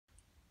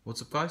What's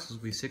up guys, this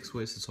will be 6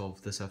 ways to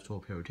solve this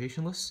F2L pair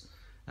rotationless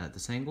at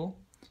this angle.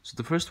 So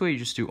the first way, you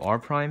just do R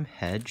prime,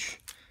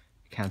 hedge,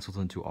 cancelled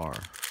into R.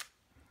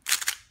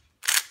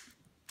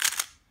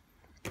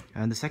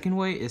 And the second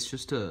way is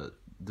just the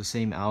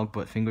same alg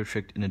but finger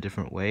tricked in a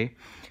different way.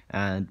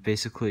 And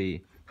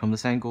basically, from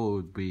this angle, it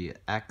would be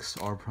X,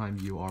 R prime,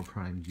 U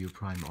prime,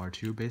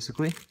 R2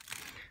 basically.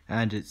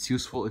 And it's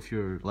useful if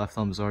your left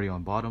thumb is already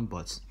on bottom,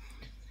 but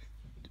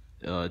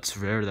it's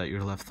rare that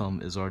your left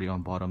thumb is already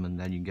on bottom and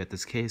then you get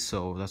this case,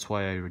 so that's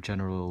why I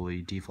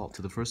generally default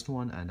to the first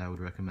one, and I would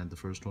recommend the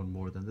first one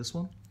more than this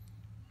one.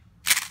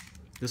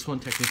 This one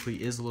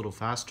technically is a little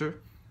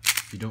faster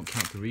if you don't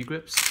count the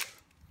regrips.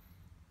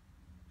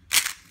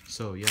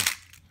 So yeah.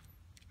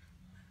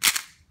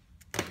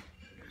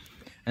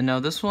 And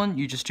now this one,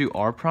 you just do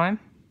R prime.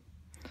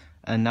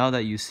 And now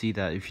that you see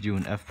that if you do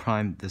an F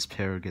prime, this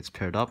pair gets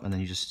paired up, and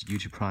then you just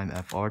U2 prime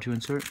FR to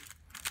insert.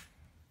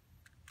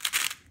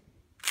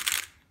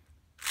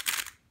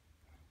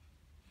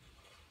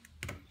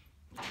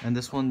 And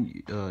this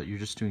one, you're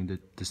just doing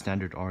the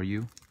standard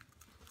RU.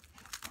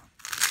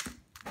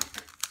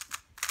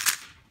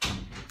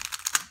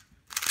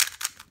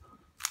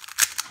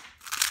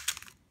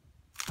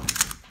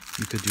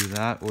 You could do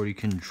that, or you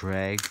can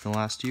drag the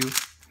last U,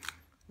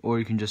 or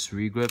you can just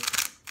regrip.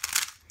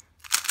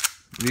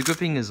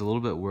 Regripping is a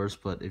little bit worse,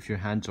 but if your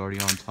hand's already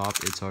on top,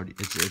 it's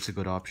a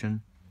good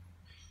option.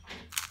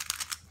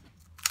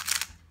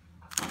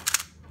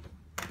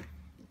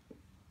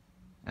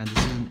 And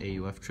this is an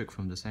AUF trick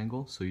from this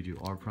angle, so you do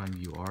R prime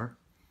UR,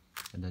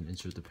 and then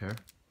insert the pair.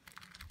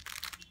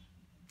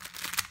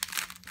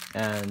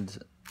 And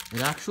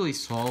it actually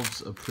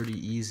solves a pretty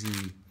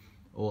easy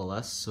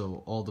OLS,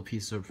 so all the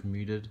pieces are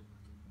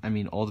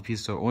all the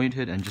pieces are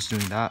oriented, and just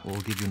doing that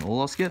will give you an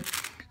OLS skip.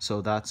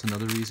 So that's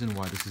another reason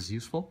why this is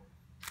useful.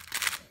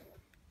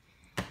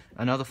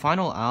 And now the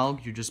final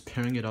alg, you're just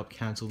pairing it up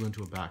cancelled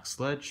into a back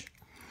sledge.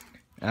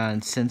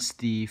 And since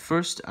the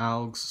first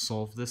algs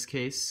solved this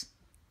case,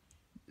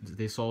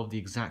 they solve the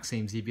exact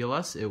same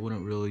ZBLS, it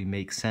wouldn't really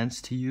make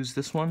sense to use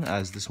this one,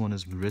 as this one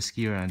is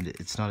riskier and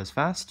it's not as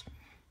fast.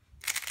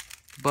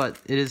 But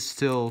it is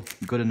still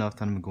good enough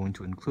that I'm going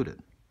to include it.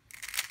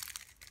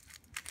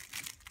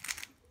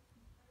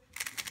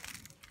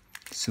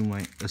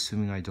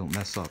 Assuming I don't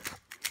mess up.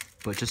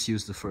 But just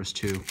use the first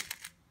two.